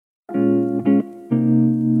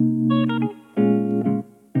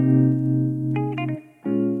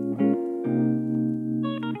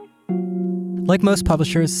Like most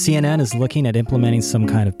publishers, CNN is looking at implementing some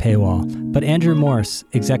kind of paywall. But Andrew Morse,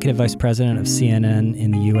 Executive Vice President of CNN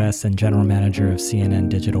in the U.S. and General Manager of CNN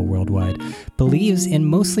Digital Worldwide, believes in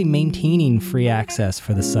mostly maintaining free access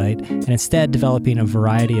for the site and instead developing a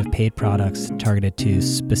variety of paid products targeted to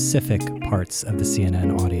specific parts of the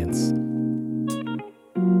CNN audience.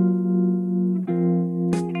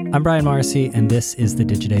 I'm Brian Morrissey, and this is the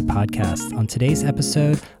Digiday Podcast. On today's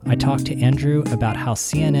episode, I talk to Andrew about how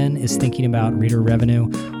CNN is thinking about reader revenue,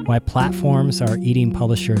 why platforms are eating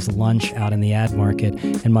publishers' lunch out in the ad market,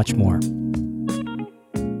 and much more.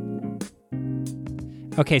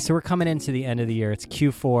 Okay, so we're coming into the end of the year. It's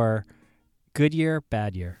Q4. Good year,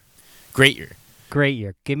 bad year? Great year. Great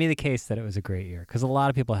year. Give me the case that it was a great year, because a lot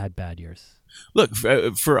of people had bad years. Look,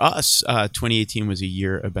 for us, 2018 was a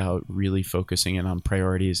year about really focusing in on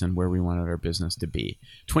priorities and where we wanted our business to be.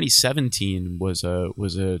 2017 was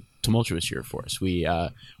a tumultuous year for us. We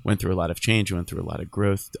went through a lot of change, went through a lot of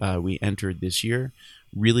growth. We entered this year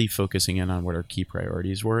really focusing in on what our key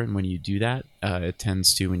priorities were. And when you do that, it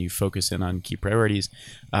tends to, when you focus in on key priorities,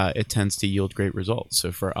 it tends to yield great results.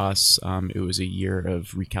 So for us, it was a year of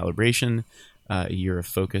recalibration, a year of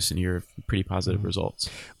focus, and a year of pretty positive results.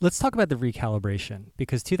 Let's talk about the recalibration,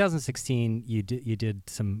 because 2016, you did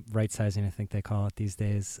some right sizing, I think they call it these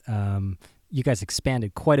days. You guys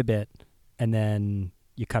expanded quite a bit, and then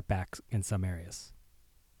you cut back in some areas,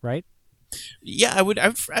 right? Yeah, I would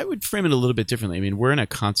frame it a little bit differently. I mean, we're in a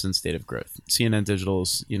constant state of growth. CNN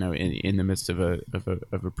Digital's, in the midst of a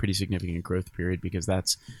pretty significant growth period, because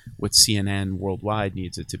that's what CNN worldwide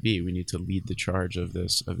needs it to be. We need to lead the charge of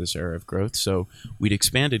this era of growth. So we'd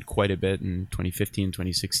expanded quite a bit in 2015,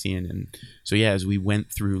 2016, and so as we went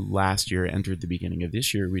through last year, entered the beginning of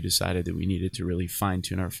this year, we decided that we needed to really fine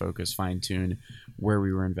tune our focus, fine tune where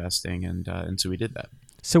we were investing, and so we did that.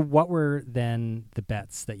 So what were then the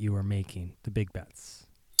bets that you were making, the big bets?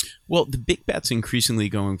 Well, the big bets increasingly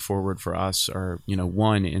going forward for us are,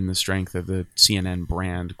 one, in the strength of the CNN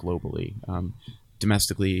brand globally.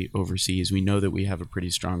 Domestically, overseas, we know that we have a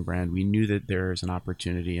pretty strong brand. We knew that there is an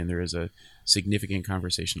opportunity and there is a significant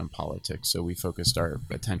conversation on politics. So we focused our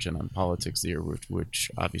attention on politics there,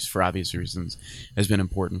 which for obvious reasons has been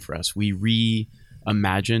important for us. We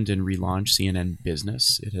reimagined and relaunched CNN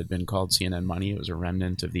Business. It had been called CNN Money. It was a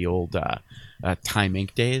remnant of the old Time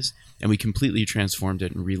Inc. days. And we completely transformed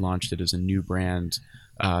it and relaunched it as a new brand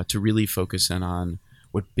to really focus in on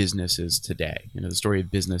what business is today. The story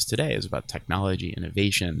of business today is about technology,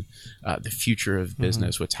 innovation, the future of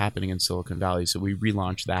business, what's happening in Silicon Valley. So we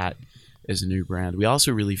relaunched that as a new brand. We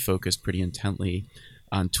also really focused pretty intently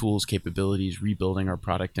on tools, capabilities, rebuilding our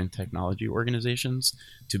product and technology organizations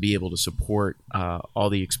to be able to support all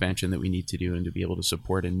the expansion that we need to do and to be able to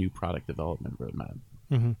support a new product development roadmap.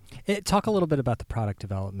 Talk a little bit about the product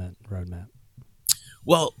development roadmap.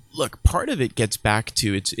 Well, look, part of it gets back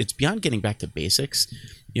to, it's beyond getting back to basics.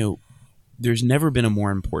 There's never been a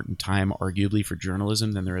more important time, arguably, for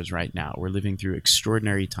journalism than there is right now. We're living through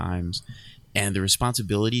extraordinary times, and the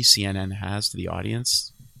responsibility CNN has to the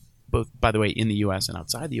audience, both, by the way, in the U.S. and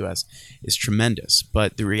outside the U.S., is tremendous.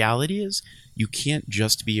 But the reality is you can't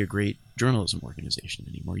just be a great journalism organization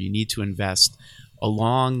anymore. You need to invest,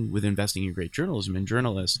 along with investing in great journalism and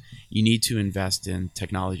journalists, you need to invest in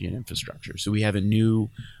technology and infrastructure. So we have a new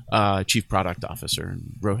chief product officer,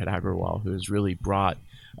 Rohit Agrawal, who has really brought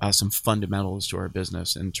some fundamentals to our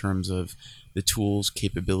business in terms of the tools,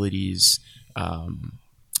 capabilities,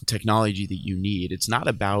 technology that you need. It's not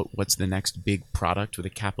about what's the next big product with a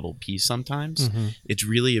capital P sometimes. It's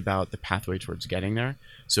really about the pathway towards getting there.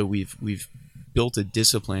 So we've built a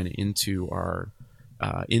discipline into our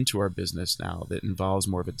business now that involves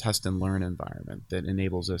more of a test and learn environment that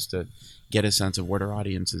enables us to get a sense of what our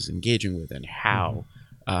audience is engaging with and how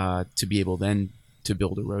to be able then to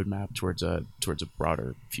build a roadmap towards a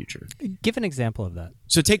broader future. Give an example of that.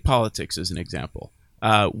 So take politics as an example.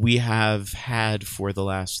 We have had for the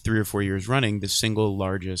last 3 or 4 years running the single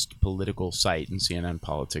largest political site in CNN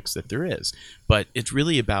politics that there is. But it's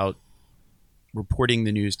really about reporting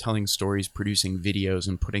the news, telling stories, producing videos,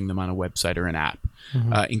 and putting them on a website or an app.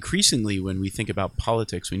 Increasingly, when we think about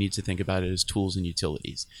politics, we need to think about it as tools and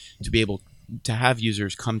utilities. To be able to have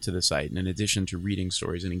users come to the site, and in addition to reading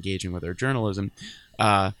stories and engaging with our journalism,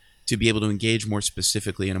 to be able to engage more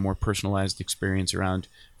specifically in a more personalized experience around,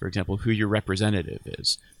 for example, who your representative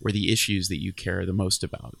is, or the issues that you care the most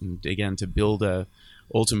about. And again, to build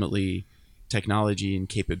ultimately technology and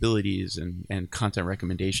capabilities and content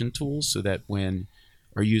recommendation tools so that when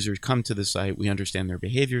our users come to the site, we understand their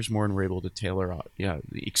behaviors more and we're able to tailor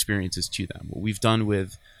the experiences to them. What we've done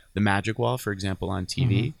with the Magic Wall, for example, on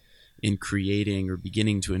TV, in creating or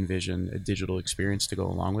beginning to envision a digital experience to go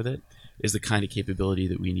along with it is the kind of capability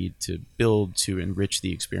that we need to build to enrich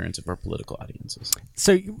the experience of our political audiences.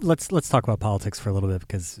 So let's talk about politics for a little bit,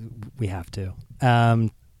 because we have to.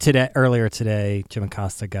 Earlier today, Jim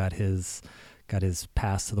Acosta got his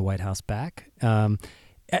pass to the White House back.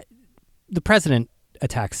 The president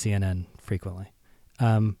attacks CNN frequently,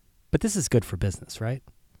 but this is good for business, right?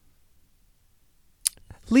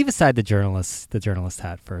 Leave aside the journalist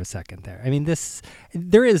hat for a second there. I mean,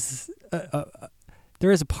 there is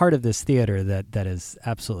a part of this theater that is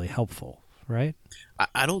absolutely helpful, right?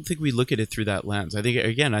 I don't think we look at it through that lens. I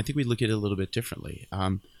think we look at it a little bit differently.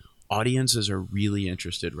 Audiences are really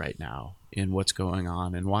interested right now in what's going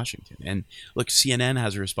on in Washington. And look, CNN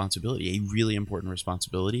has a responsibility, a really important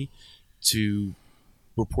responsibility, to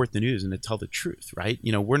report the news and to tell the truth, right?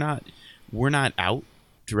 We're not out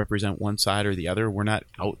to represent one side or the other. We're not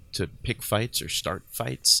out to pick fights or start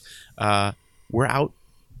fights. We're out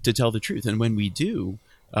to tell the truth. And when we do,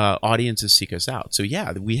 audiences seek us out. So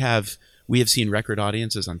yeah, we have seen record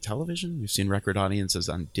audiences on television. We've seen record audiences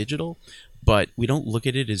on digital, but we don't look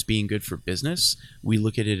at it as being good for business. We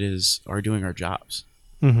look at it as doing our jobs.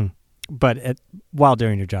 Mm-hmm. But while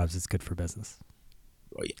doing your jobs, it's good for business.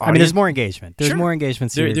 I mean, there's more engagement. There's more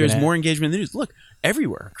engagement. There's more engagement in the news. Look,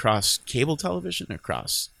 everywhere, across cable television,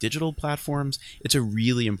 across digital platforms, it's a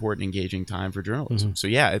really important, engaging time for journalism. Mm-hmm. So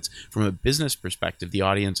yeah, it's from a business perspective, the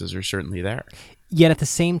audiences are certainly there. Yet at the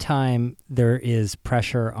same time, there is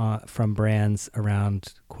pressure from brands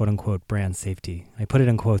around "quote unquote" brand safety. I put it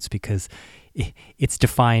in quotes because it's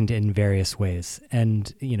defined in various ways.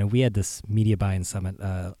 And we had this media buying summit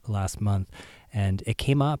last month, and it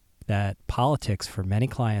came up that politics for many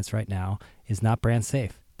clients right now is not brand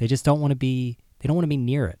safe. They just don't want to be. They don't want to be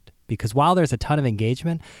near it, because while there's a ton of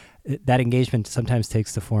engagement, that engagement sometimes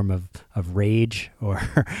takes the form of rage or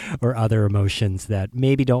other emotions that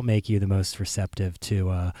maybe don't make you the most receptive to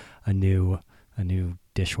a new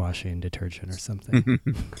dishwashing detergent or something.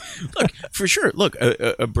 Look, for sure. Look,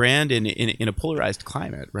 a brand in a polarized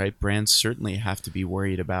climate, right? Brands certainly have to be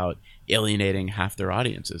worried about alienating half their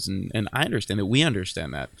audiences. And I understand that. We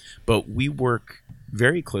understand that. But we work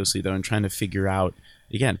very closely, though, in trying to figure out,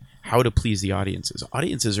 again, how to please the audiences.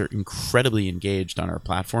 Audiences are incredibly engaged on our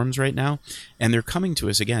platforms right now. And they're coming to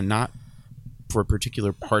us, again, not for a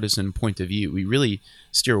particular partisan point of view. We really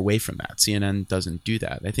steer away from that. CNN doesn't do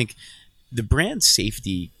that. I think the brand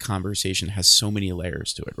safety conversation has so many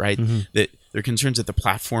layers to it, right? Mm-hmm. That there are concerns that the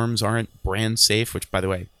platforms aren't brand safe, which, by the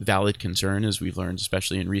way, valid concern, as we've learned,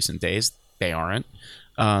 especially in recent days, they aren't.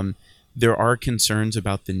 There are concerns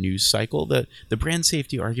about the news cycle. The brand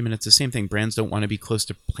safety argument, it's the same thing. Brands don't want to be close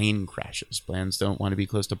to plane crashes. Brands don't want to be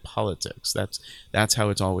close to politics. That's how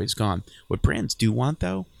it's always gone. What brands do want,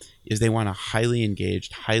 though, is they want a highly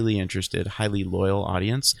engaged, highly interested, highly loyal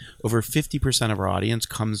audience. Over 50% of our audience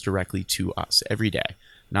comes directly to us every day.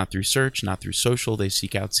 Not through search, not through social. They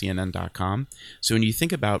seek out CNN.com. So when you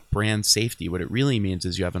think about brand safety, what it really means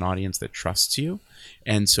is you have an audience that trusts you.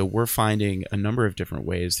 And so we're finding a number of different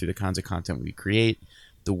ways through the kinds of content we create,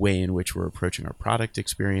 the way in which we're approaching our product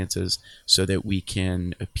experiences, so that we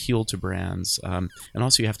can appeal to brands. And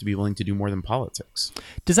also you have to be willing to do more than politics.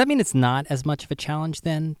 Does that mean it's not as much of a challenge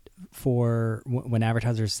then for when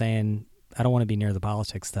advertisers saying, I don't want to be near the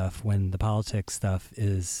politics stuff, when the politics stuff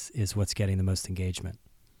is what's getting the most engagement?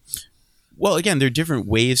 Well, again, there are different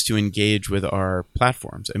ways to engage with our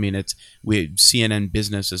platforms. I mean, CNN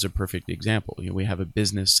Business is a perfect example. We have a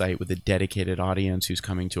business site with a dedicated audience who's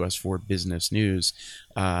coming to us for business news,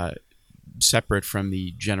 separate from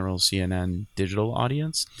the general CNN digital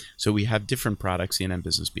audience. So we have different products, CNN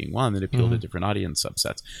Business being one, that appeal to different audience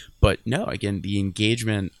subsets. But no, again, the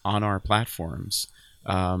engagement on our platforms,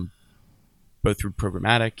 both through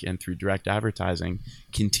programmatic and through direct advertising,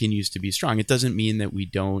 continues to be strong. It doesn't mean that we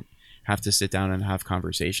don't have to sit down and have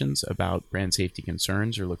conversations about brand safety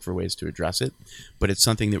concerns or look for ways to address it. But it's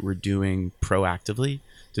something that we're doing proactively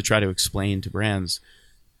to try to explain to brands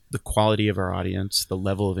the quality of our audience, the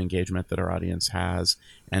level of engagement that our audience has,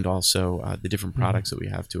 and also the different products that we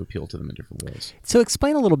have to appeal to them in different ways. So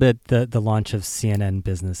explain a little bit the launch of CNN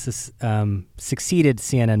Business. This succeeded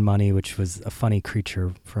CNN Money, which was a funny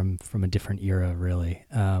creature from a different era, really.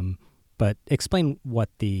 But explain what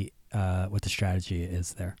the strategy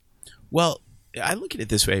is there. Well, I look at it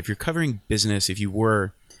this way. If you're covering business, if you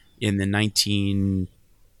were in the 1980s,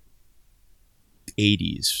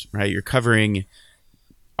 right, you're covering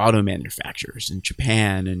auto manufacturers in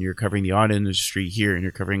Japan, and you're covering the auto industry here, and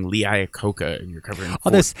you're covering Lee Iacocca, and you're covering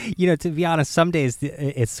all this. To be honest, some days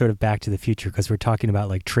it's sort of back to the future because we're talking about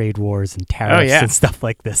like trade wars and tariffs and stuff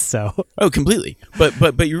like this. So completely.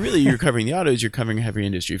 But you're covering the autos, you're covering heavy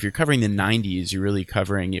industry. If you're covering the 90s, you're really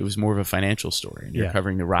covering, it was more of a financial story, and you're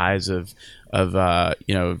covering the rise of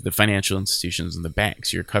the financial institutions and the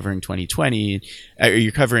banks. You're covering 2020, or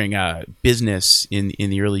you're covering business in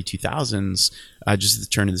the early 2000s, just at the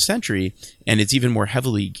turn of the century, and it's even more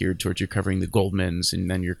heavily geared towards you're covering the Goldmans, and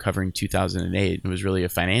then you're covering 2008. It was really a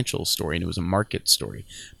financial story, and it was a market story.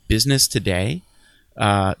 Business today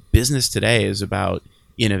is about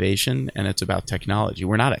innovation, and it's about technology.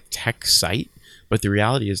 We're not a tech site, but the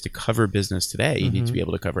reality is, to cover business today, you need to be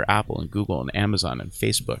able to cover Apple and Google and Amazon and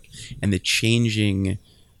Facebook and the changing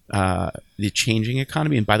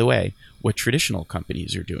economy. And by the way, what traditional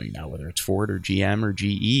companies are doing now, whether it's Ford or GM or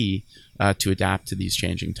GE, to adapt to these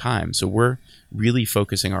changing times. So we're really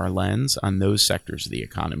focusing our lens on those sectors of the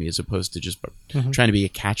economy as opposed to just trying to be a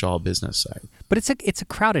catch-all business site. But it's a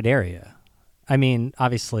crowded area. I mean,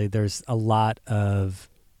 obviously, there's a lot of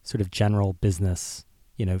sort of general business,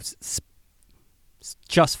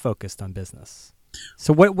 just focused on business.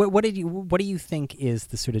 So what do you think is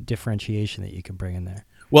the sort of differentiation that you can bring in there?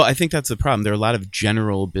 Well, I think that's the problem. There are a lot of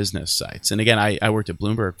general business sites. And again, I worked at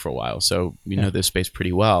Bloomberg for a while, so we know this space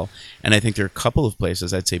pretty well. And I think there are a couple of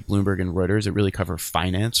places, I'd say Bloomberg and Reuters, that really cover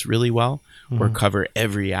finance really well, or cover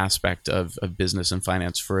every aspect of business and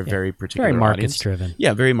finance for a very particular audience. Very markets audience. driven.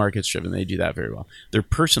 Yeah, very markets driven. They do that very well. There are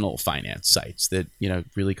personal finance sites that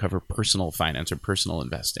really cover personal finance or personal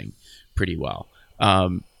investing pretty well.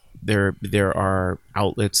 There are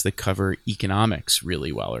outlets that cover economics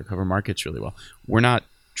really well or cover markets really well. We're not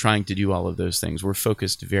trying to do all of those things. We're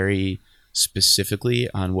focused very specifically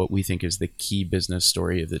on what we think is the key business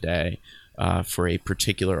story of the day for a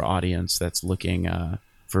particular audience that's looking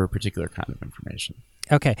for a particular kind of information.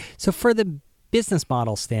 Okay. So for the business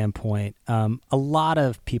model standpoint, a lot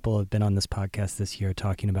of people have been on this podcast this year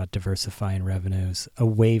talking about diversifying revenues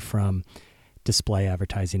away from display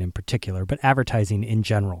advertising in particular, but advertising in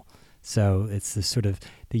general. So it's the sort of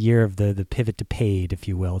the year of the pivot to paid, if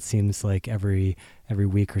you will. It seems like every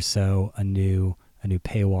week or so a new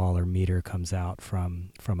paywall or meter comes out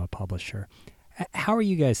from a publisher. How are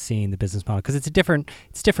you guys seeing the business model? Because it's different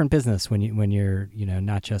business when you're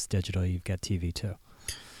not just digital, you've got TV too.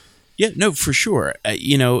 Yeah, no, for sure.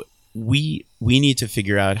 We need to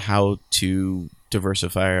figure out how to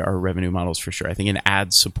diversify our revenue models for sure. I think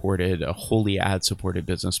a wholly ad-supported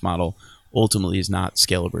business model ultimately is not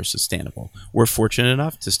scalable or sustainable. We're fortunate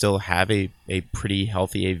enough to still have a pretty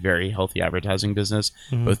healthy, a very healthy advertising business,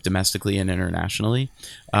 both domestically and internationally.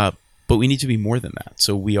 But we need to be more than that.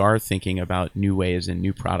 So we are thinking about new ways and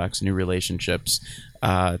new products, new relationships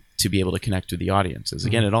to be able to connect with the audiences.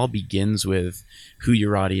 Again, it all begins with who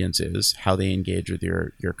your audience is, how they engage with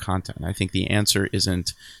your content. I think the answer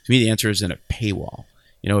isn't a paywall.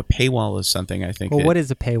 A paywall is something I think. Well, what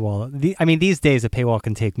is a paywall? These days a paywall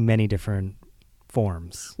can take many different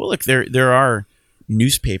forms. Well, look, there are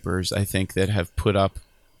newspapers, I think, that have put up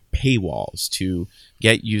paywalls to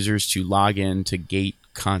get users to log in to gate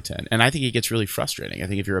content. And I think it gets really frustrating. I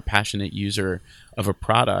think if you're a passionate user of a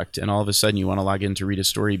product and all of a sudden you want to log in to read a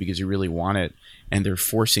story because you really want it, and they're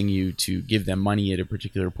forcing you to give them money at a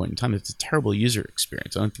particular point in time, it's a terrible user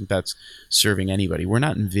experience. I don't think that's serving anybody. We're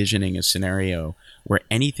not envisioning a scenario where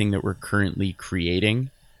anything that we're currently creating,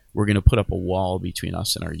 we're going to put up a wall between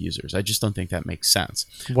us and our users. I just don't think that makes sense.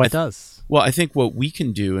 What does? Well, I think what we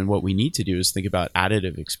can do and what we need to do is think about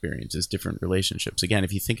additive experiences, different relationships. Again,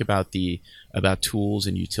 if you think about tools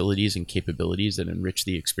and utilities and capabilities that enrich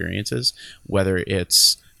the experiences, whether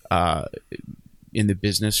it's in the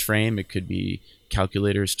business frame, it could be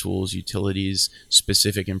calculators, tools, utilities,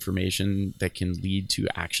 specific information that can lead to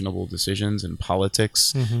actionable decisions in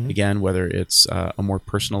politics. Again, whether it's a more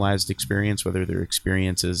personalized experience, whether they're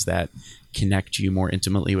experiences that connect you more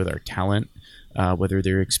intimately with our talent, whether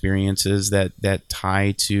they're experiences that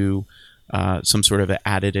tie to some sort of an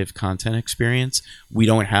additive content experience. We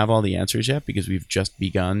don't have all the answers yet because we've just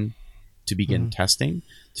begun testing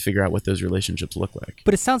to figure out what those relationships look like.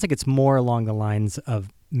 But it sounds like it's more along the lines of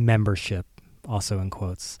membership, also in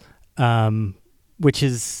quotes, which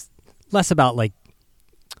is less about like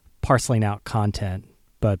parceling out content,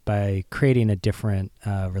 but by creating a different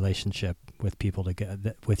relationship with people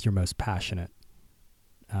with your most passionate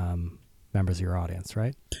members of your audience,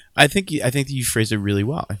 right? I think you phrased it really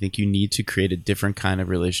well. I think you need to create a different kind of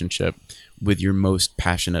relationship with your most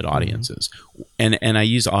passionate audiences. And I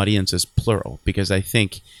use audiences plural because I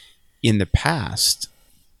think in the past,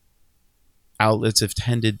 outlets have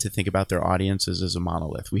tended to think about their audiences as a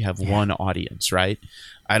monolith. We have one audience, right?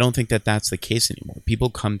 I don't think that that's the case anymore. People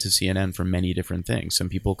come to CNN for many different things. Some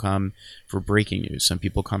people come for breaking news. Some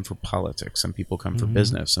people come for politics. Some people come for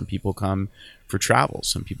business. Some people come for travel.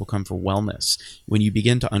 Some people come for wellness. When you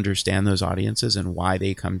begin to understand those audiences and why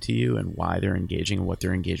they come to you and why they're engaging and what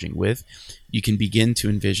they're engaging with, you can begin to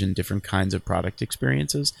envision different kinds of product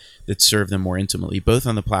experiences that serve them more intimately, both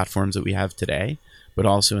on the platforms that we have today, but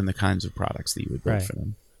also in the kinds of products that you would build for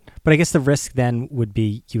them. But I guess the risk then would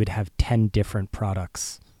be you would have 10 different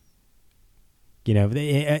products,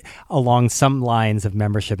 along some lines of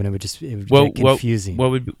membership, and it would get confusing.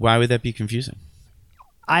 Why would that be confusing?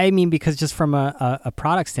 I mean, because just from a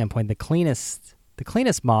product standpoint, the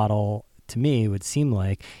cleanest model to me would seem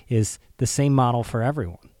like is the same model for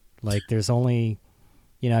everyone. Like there's only,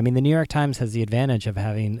 the New York Times has the advantage of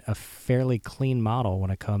having a fairly clean model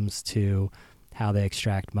when it comes to how they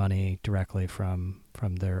extract money directly from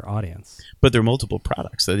their audience. But there are multiple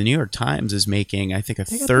products. So the New York Times is making, I think, a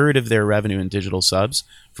third of their revenue in digital subs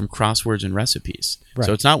from crosswords and recipes. Right.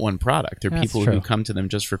 So it's not one product. There are people who come to them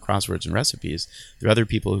just for crosswords and recipes. There are other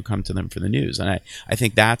people who come to them for the news. And I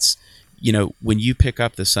think that's, when you pick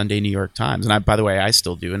up the Sunday New York Times, and by the way, I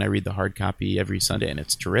still do, and I read the hard copy every Sunday, and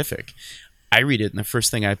it's terrific. I read it, and the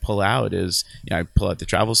first thing I pull out is, I pull out the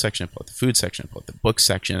travel section, I pull out the food section, I pull out the book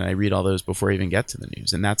section, and I read all those before I even get to the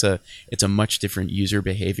news. And it's a much different user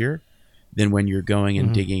behavior than when you're going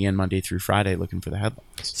and digging in Monday through Friday looking for the headlines.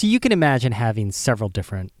 So you can imagine having several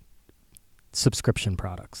different subscription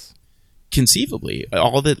products. Conceivably,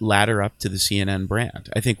 all that ladder up to the CNN brand.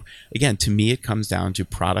 I think, again, to me, it comes down to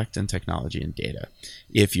product and technology and data.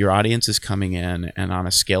 If your audience is coming in and on a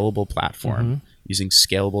scalable platform, using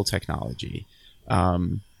scalable technology,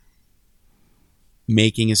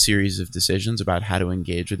 making a series of decisions about how to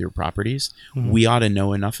engage with your properties, we ought to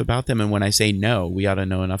know enough about them. And when I say no, we ought to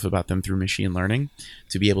know enough about them through machine learning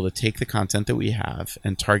to be able to take the content that we have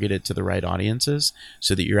and target it to the right audiences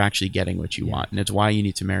so that you're actually getting what you want. And it's why you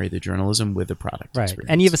need to marry the journalism with the product experience.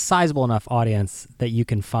 And you have a sizable enough audience that you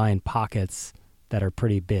can find pockets that are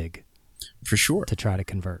pretty big. For sure. To try to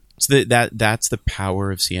convert. So that's the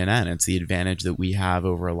power of CNN. It's the advantage that we have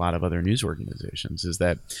over a lot of other news organizations, is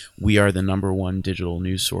that we are the number one digital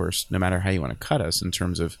news source, no matter how you want to cut us, in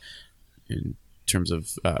terms of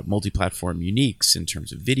multi-platform uniques, in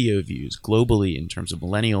terms of video views, globally, in terms of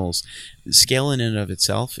millennials. Scale in and of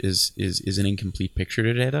itself is an incomplete picture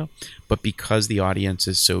today, though. But because the audience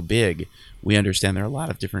is so big, we understand there are a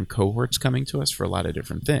lot of different cohorts coming to us for a lot of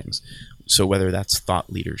different things. So whether that's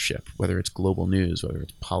thought leadership, whether it's global news, whether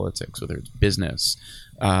it's politics, whether it's business,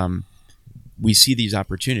 we see these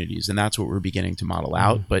opportunities, and that's what we're beginning to model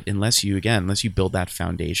out. But unless you build that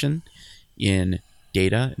foundation in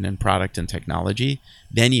data and in product and technology,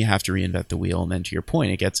 then you have to reinvent the wheel. And then, to your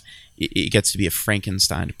point, it gets to be a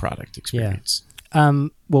Frankenstein product experience.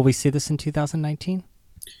 Will we see this in 2019?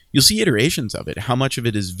 You'll see iterations of it. How much of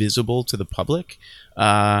it is visible to the public?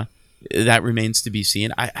 That remains to be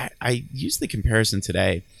seen. I use the comparison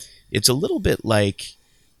today. It's a little bit like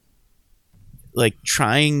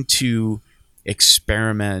trying to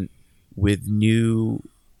experiment with new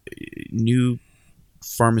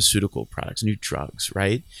pharmaceutical products, new drugs,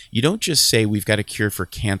 right? You don't just say we've got a cure for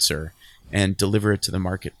cancer and deliver it to the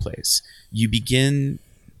marketplace. You begin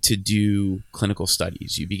to do clinical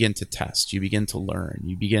studies. You begin to test. You begin to learn.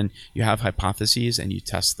 You have hypotheses and you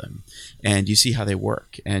test them, and you see how they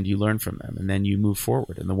work, and you learn from them, and then you move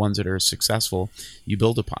forward. And the ones that are successful, you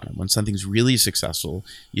build upon them. When something's really successful,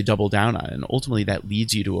 you double down on it, and ultimately that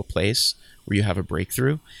leads you to a place where you have a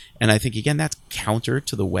breakthrough. And I think, again, that's counter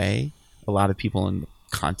to the way a lot of people in the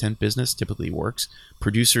content business typically works.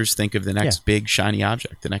 Producers think of the next big shiny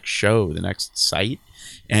object, the next show, the next site,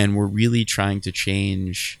 and we're really trying to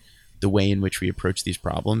change the way in which we approach these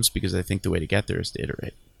problems, because I think the way to get there is to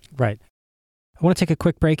iterate. Right. I want to take a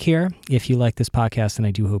quick break here. If you like this podcast, and I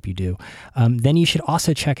do hope you do, then you should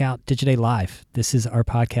also check out Digiday Live. This is our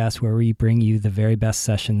podcast where we bring you the very best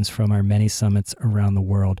sessions from our many summits around the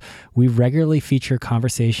world. We regularly feature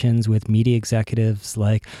conversations with media executives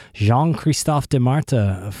like Jean-Christophe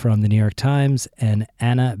Demarta from the New York Times and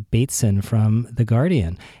Anna Bateson from The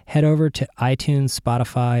Guardian. Head over to iTunes,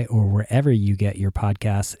 Spotify, or wherever you get your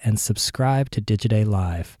podcasts and subscribe to Digiday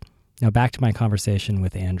Live. Now back to my conversation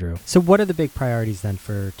with Andrew. So what are the big priorities then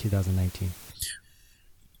for 2019?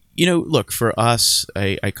 Look, for us,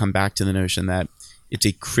 I come back to the notion that it's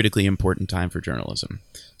a critically important time for journalism.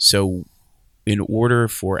 So in order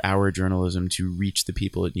for our journalism to reach the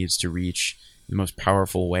people it needs to reach the most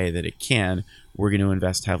powerful way that it can, we're going to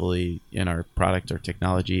invest heavily in our product, our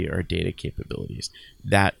technology, our data capabilities.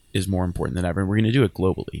 That is more important than ever, and we're going to do it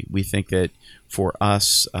globally. We think that for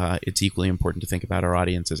us, it's equally important to think about our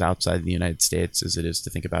audiences outside the United States as it is to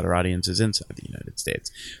think about our audiences inside the United States.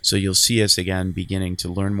 So you'll see us, again, beginning to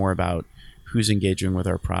learn more about who's engaging with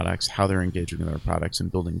our products, how they're engaging with our products,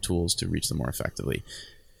 and building tools to reach them more effectively.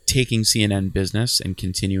 Taking CNN Business and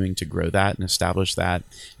continuing to grow that and establish that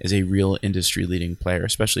as a real industry-leading player,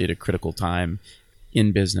 especially at a critical time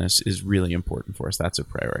in business, is really important for us. That's a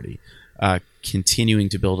priority. Continuing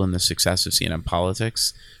to build on the success of CNN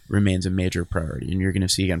Politics remains a major priority. And you're going to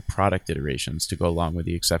see, again, product iterations to go along with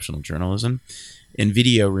the exceptional journalism. And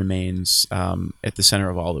video remains at the center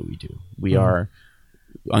of all that we do. We are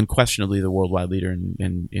unquestionably the worldwide leader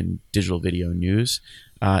in digital video news,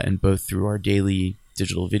 and both through our daily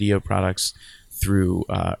digital video products, through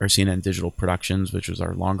our CNN Digital Productions, which is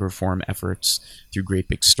our longer form efforts, through Great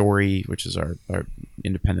Big Story, which is our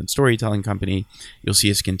independent storytelling company. You'll see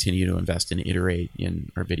us continue to invest and iterate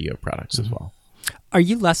in our video products as well. Are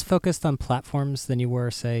you less focused on platforms than you were,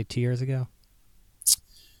 say, 2 years ago?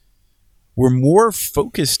 We're more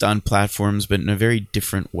focused on platforms, but in a very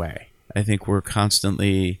different way. I think we're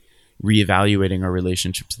constantly reevaluating our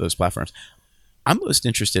relationship to those platforms. I'm most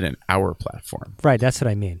interested in our platform. Right, that's what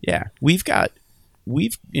I mean. Yeah, we have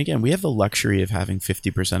the luxury of having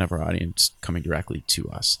 50% of our audience coming directly to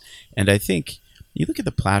us. And I think you look at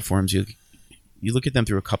the platforms, you look at them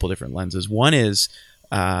through a couple different lenses. One is,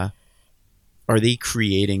 are they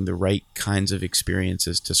creating the right kinds of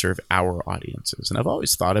experiences to serve our audiences? And I've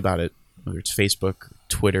always thought about it, whether it's Facebook,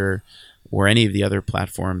 Twitter, or any of the other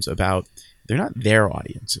platforms, about they're not their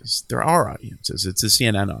audiences. They're our audiences. It's a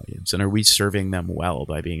CNN audience. And are we serving them well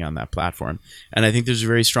by being on that platform? And I think there's a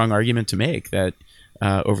very strong argument to make that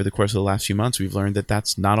over the course of the last few months, we've learned that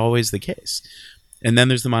that's not always the case. And then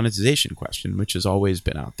there's the monetization question, which has always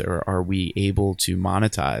been out there. Are we able to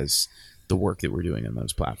monetize the work that we're doing on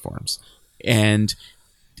those platforms? And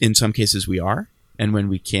in some cases we are. And when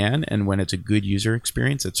we can, and when it's a good user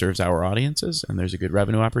experience that serves our audiences and there's a good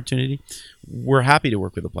revenue opportunity, we're happy to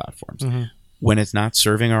work with the platforms. When it's not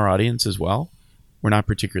serving our audience as well, we're not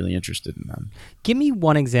particularly interested in them. Give me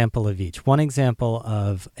one example of each. One example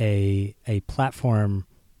of a platform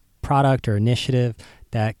product or initiative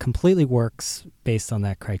that completely works based on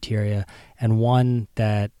that criteria, and one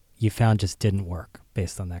that you found just didn't work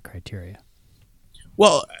based on that criteria.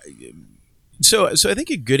 Well, So I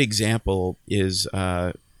think a good example is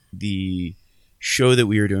the show that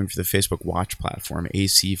we were doing for the Facebook Watch platform,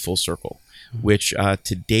 AC Full Circle, which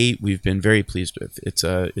to date we've been very pleased with. It's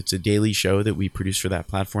a daily show that we produce for that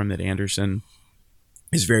platform that Anderson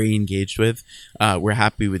is very engaged with. We're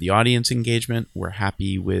happy with the audience engagement. We're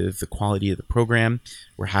happy with the quality of the program.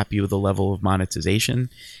 We're happy with the level of monetization.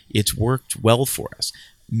 It's worked well for us.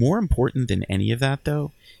 More important than any of that,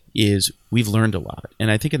 though, is we've learned a lot.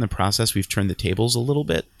 And I think in the process, we've turned the tables a little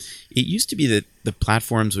bit. It used to be that the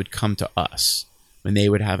platforms would come to us when they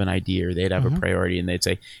would have an idea or they'd have a priority, and they'd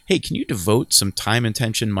say, hey, can you devote some time,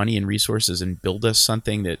 attention, money, and resources and build us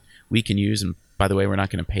something that we can use? And by the way, we're not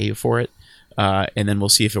going to pay you for it. And then we'll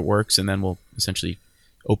see if it works. And then we'll essentially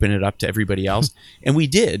open it up to everybody else. And we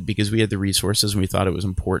did, because we had the resources and we thought it was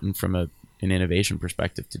important from an innovation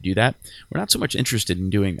perspective to do that. We're not so much interested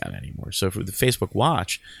in doing that anymore. So for the Facebook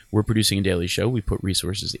Watch, we're producing a daily show. We put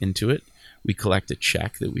resources into it. We collect a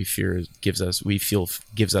check that we feel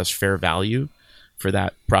gives us fair value for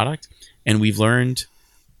that product. And we've learned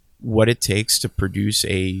what it takes to produce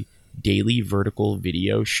a daily vertical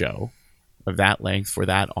video show of that length for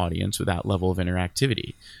that audience with that level of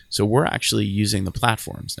interactivity. So we're actually using the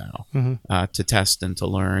platforms now to test and to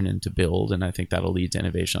learn and to build, and I think that'll lead to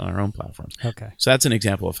innovation on our own platforms. Okay. So that's an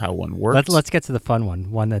example of how one works. Let's get to the fun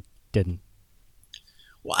one that didn't.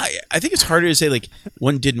 Well, I think it's harder to say like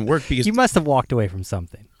one didn't work because you must have walked away from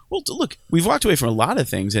something. Well, look, we've walked away from a lot of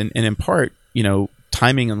things, and in part,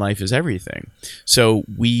 timing in life is everything. So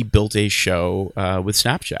we built a show with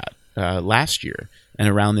Snapchat last year. And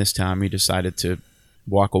around this time, we decided to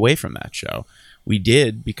walk away from that show. We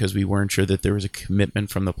did because we weren't sure that there was a commitment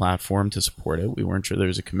from the platform to support it. We weren't sure there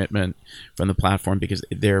was a commitment from the platform because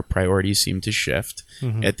their priorities seemed to shift.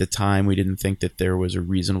 At the time, we didn't think that there was a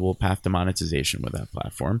reasonable path to monetization with that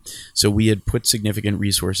platform. So we had put significant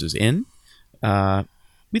resources in.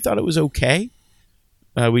 We thought it was okay.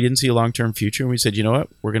 We didn't see a long-term future, and we said, you know what,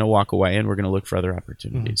 we're going to walk away and we're going to look for other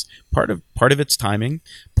opportunities. Part of it's timing.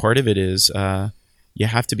 Part of it is you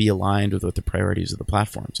have to be aligned with what the priorities of the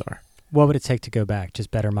platforms are. What would it take to go back? Just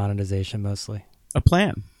better monetization mostly? A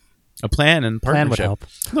plan. A plan and partnership. Plan would help.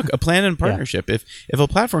 Look, a plan and partnership. If a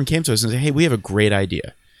platform came to us and said, hey, we have a great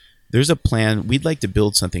idea. There's a plan. We'd like to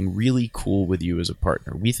build something really cool with you as a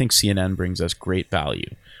partner. We think CNN brings us great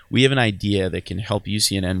value. We have an idea that can help you,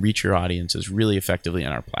 CNN, reach your audiences really effectively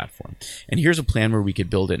on our platform. And here's a plan where we could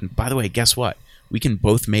build it. And by the way, guess what? We can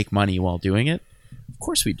both make money while doing it. Of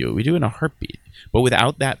course we do it. We do it in a heartbeat. But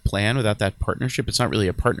without that plan, without that partnership, it's not really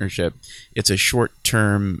a partnership. It's a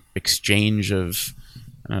short-term exchange of,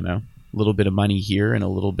 I don't know, a little bit of money here and a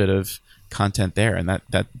little bit of content there. And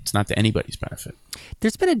that's not to anybody's benefit.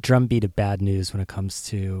 There's been a drumbeat of bad news when it comes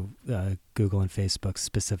to Google and Facebook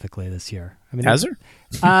specifically this year. I mean, has there?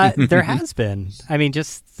 There has been. I mean,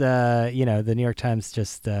 just, the New York Times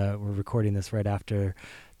just, we're recording this right after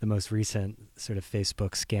the most recent sort of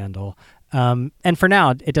Facebook scandal. And for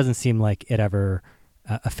now, it doesn't seem like it ever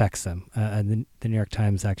affects them. And the New York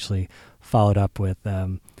Times actually followed up with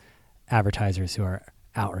advertisers who are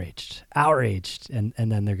outraged, and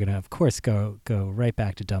then they're going to, of course, go right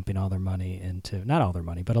back to dumping all their money into, not all their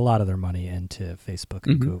money, but a lot of their money into Facebook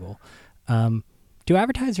and Google. Do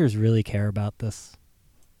advertisers really care about this?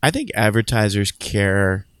 I think advertisers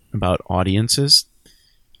care about audiences.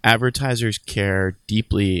 Advertisers care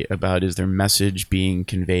deeply about, is their message being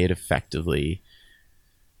conveyed effectively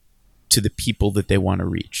to the people that they want to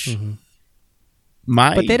reach. Mm-hmm.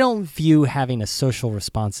 But they don't view having a social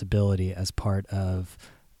responsibility as part of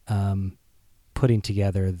putting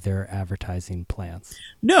together their advertising plans.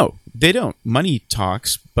 No, they don't. Money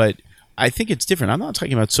talks, but I think it's different. I'm not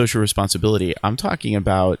talking about social responsibility. I'm talking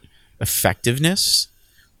about effectiveness.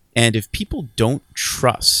 And if people don't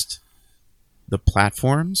trust the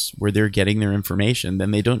platforms where they're getting their information,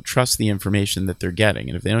 then they don't trust the information that they're getting.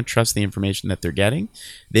 And if they don't trust the information that they're getting,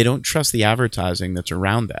 they don't trust the advertising that's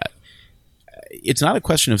around that. It's not a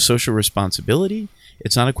question of social responsibility.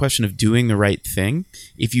 It's not a question of doing the right thing.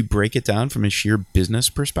 If you break it down from a sheer business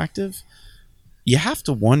perspective, you have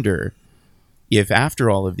to wonder if after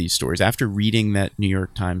all of these stories, after reading that New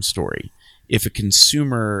York Times story, if a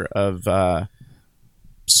consumer of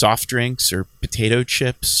soft drinks or potato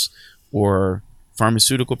chips or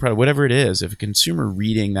pharmaceutical product, whatever it is, if a consumer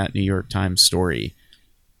reading that New York Times story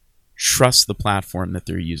trust the platform that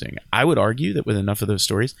they're using. I would argue that with enough of those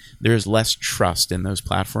stories, there is less trust in those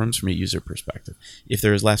platforms from a user perspective. If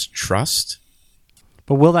there is less trust...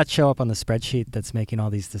 But will that show up on the spreadsheet that's making all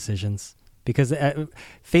these decisions? Because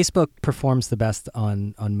Facebook performs the best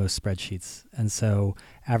on most spreadsheets. And so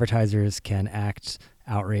advertisers can act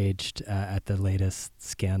outraged at the latest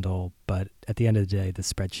scandal, but at the end of the day, the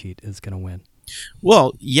spreadsheet is going to win.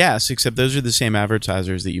 Well, yes, except those are the same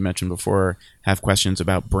advertisers that you mentioned before have questions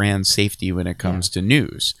about brand safety when it comes to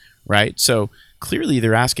news, right? So clearly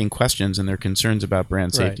they're asking questions and they're concerns about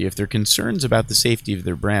brand safety. Right. If they're concerns about the safety of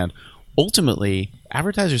their brand, ultimately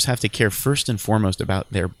advertisers have to care first and foremost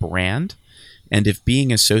about their brand. And if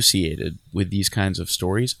being associated with these kinds of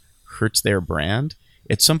stories hurts their brand,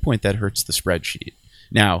 at some point that hurts the spreadsheet.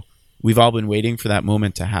 Now, we've all been waiting for that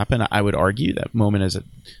moment to happen. I would argue that moment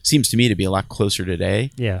seems to me to be a lot closer today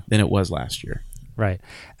than it was last year. Right.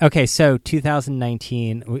 Okay, so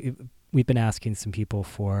 2019, we've been asking some people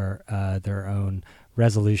for their own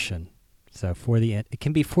resolution. So it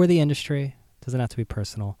can be for the industry. It doesn't have to be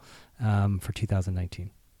personal for 2019.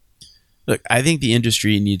 Look, I think the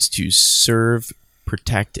industry needs to serve,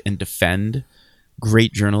 protect, and defend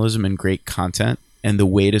great journalism and great content. And the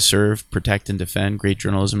way to serve, protect, and defend great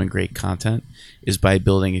journalism and great content is by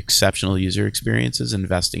building exceptional user experiences,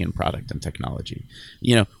 investing in product and technology.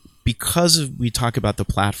 You know, because we talk about the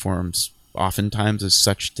platforms oftentimes as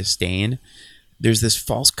such disdain, there's this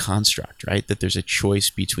false construct, right? That there's a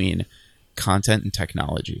choice between content and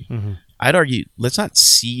technology. Mm-hmm. I'd argue, let's not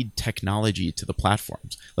cede technology to the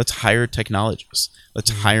platforms. Let's hire technologists.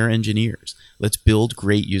 Let's hire engineers. Let's build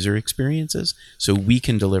great user experiences so we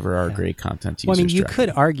can deliver our great content to users. Well, I mean, you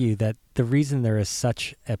could argue that the reason there is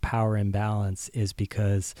such a power imbalance is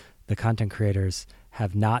because the content creators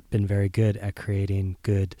have not been very good at creating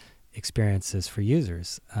good experiences for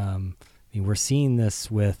users. I mean, we're seeing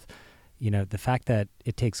this with, the fact that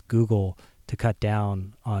it takes Google to cut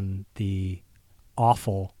down on the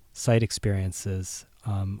awful site experiences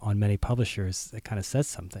on many publishers. That kind of says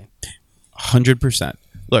something. 100%.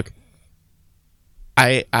 Look,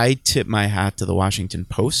 I tip my hat to the Washington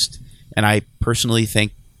Post, and I personally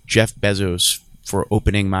thank Jeff Bezos for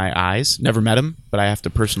opening my eyes. Never met him, but I have to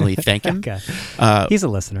personally thank him. Okay. He's a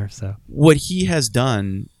listener, so. What he has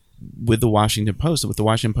done with the Washington Post, what the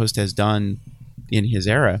Washington Post has done in his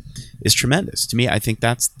era is tremendous. To me, I think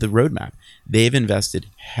that's the roadmap. They've invested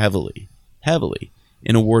heavily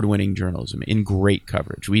in award-winning journalism, in great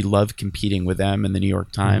coverage. We love competing with them in the New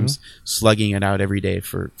York Times, slugging it out every day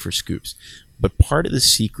for scoops. But part of the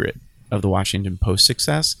secret of the Washington Post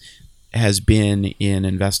success has been in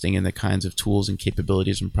investing in the kinds of tools and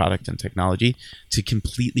capabilities and product and technology to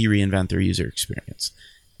completely reinvent their user experience.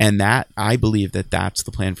 And that, I believe that that's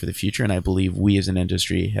the plan for the future. And I believe we as an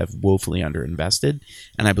industry have woefully underinvested.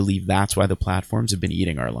 And I believe that's why the platforms have been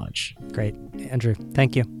eating our lunch. Great. Andrew,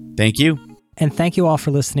 thank you. Thank you. And thank you all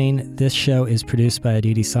for listening. This show is produced by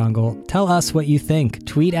Aditi Sangal. Tell us what you think.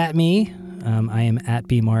 Tweet at me. I am at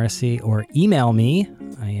bmorrissey, or email me.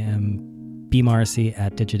 I am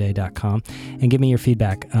bmorrissey@digiday.com, and give me your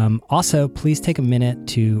feedback. Also, please take a minute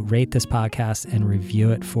to rate this podcast and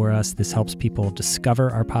review it for us. This helps people discover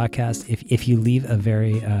our podcast. If you leave a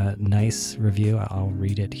very nice review, I'll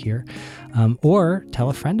read it here. Or tell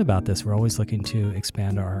a friend about this. We're always looking to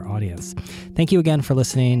expand our audience. Thank you again for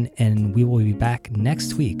listening, and we will be back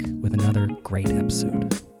next week with another great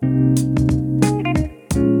episode.